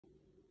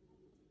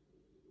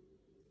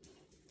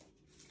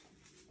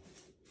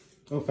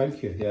Oh,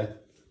 thank you. Yeah,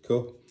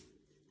 cool.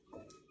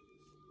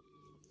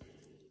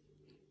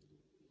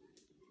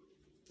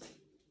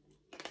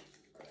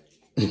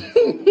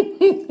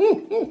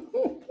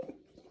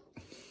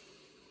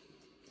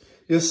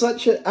 You're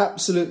such an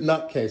absolute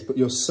nutcase, but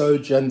you're so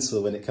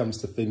gentle when it comes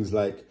to things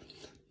like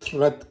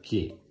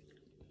tratki.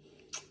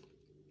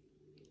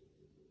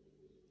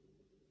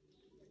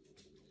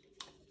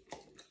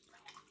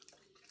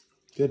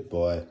 Good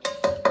boy.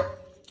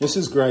 This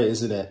is great,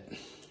 isn't it?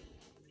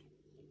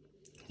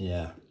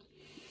 Yeah.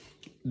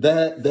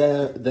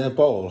 Their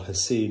bowl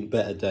has seen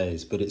better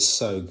days, but it's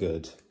so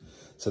good.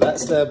 So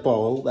that's their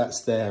bowl.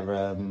 That's their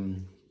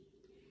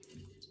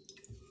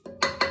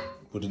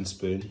wooden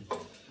spoon.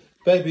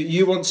 Baby,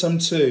 you want some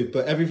too,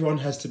 but everyone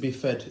has to be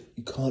fed.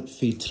 You can't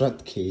feed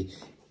Tratki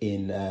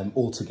in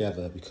all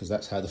together because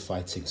that's how the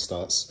fighting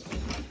starts.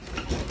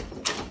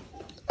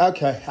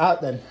 Okay,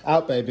 out then.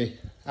 Out, baby.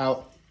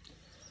 Out.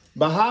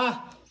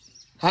 Baha!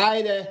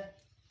 Hi there.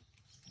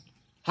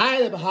 Hi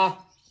there, Baha.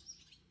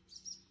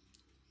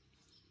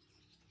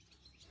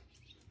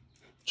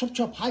 Chop,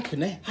 chop. Hike,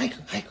 ne?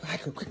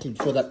 Hike, quickly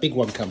before that big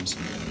one comes.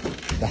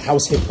 The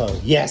house hippo.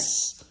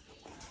 Yes.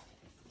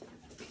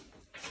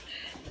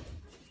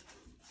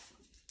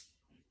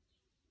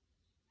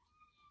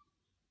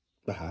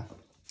 Baha.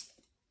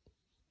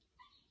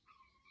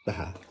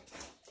 Baha.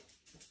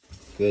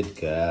 Good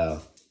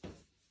girl.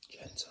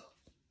 Gentle.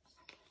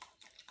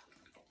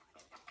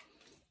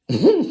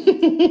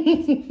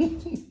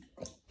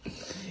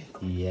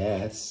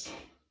 Yes.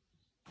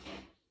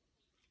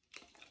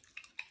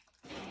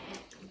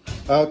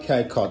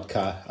 Okay,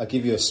 Kodka. I'll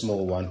give you a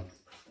small one.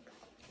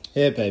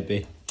 Here,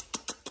 baby.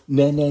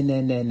 No,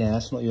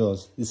 that's not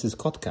yours. This is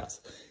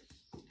Kodka's.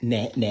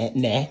 Ne.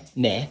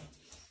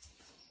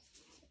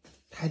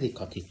 Howdy,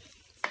 Cotty.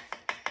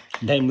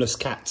 Nameless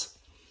cat.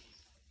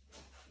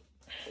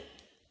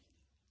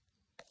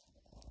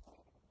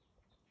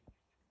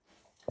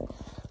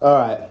 All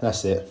right,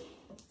 that's it.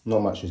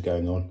 Not much is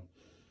going on.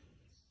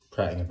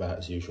 Prattling about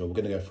as usual. We're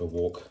going to go for a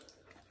walk.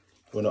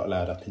 We're not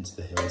allowed up into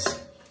the hills.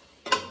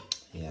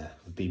 Yeah,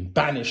 we've been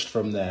banished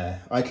from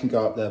there. I can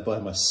go up there by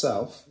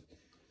myself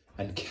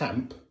and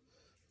camp.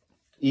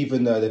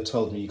 Even though they've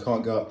told me you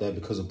can't go up there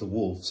because of the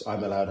wolves,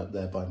 I'm allowed up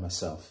there by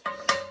myself.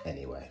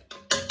 Anyway,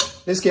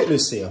 let's get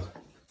Lucille.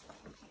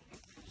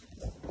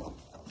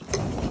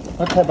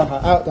 Okay,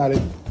 Baha, out,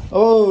 darling.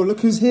 Oh,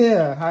 look who's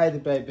here. Hi, the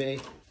baby.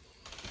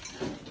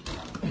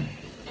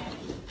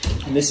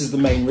 And this is the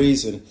main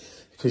reason,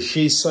 because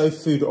she's so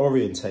food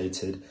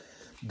orientated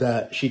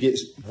that she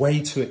gets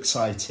way too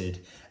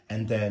excited,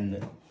 and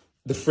then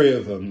the three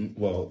of them,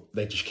 well,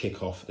 they just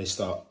kick off. They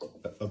start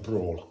a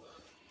brawl.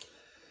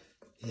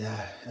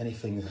 Yeah,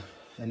 anything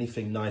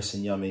nice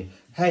and yummy.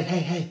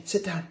 Hey,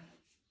 sit down.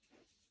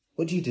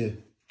 What do you do?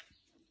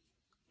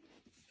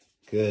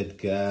 Good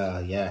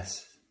girl,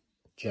 yes.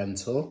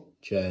 Gentle.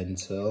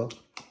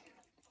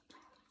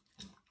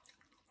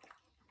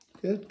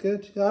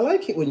 Good. I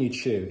like it when you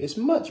chew. It's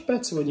much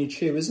better when you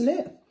chew, isn't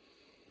it?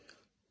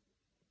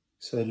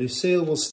 So Lucille will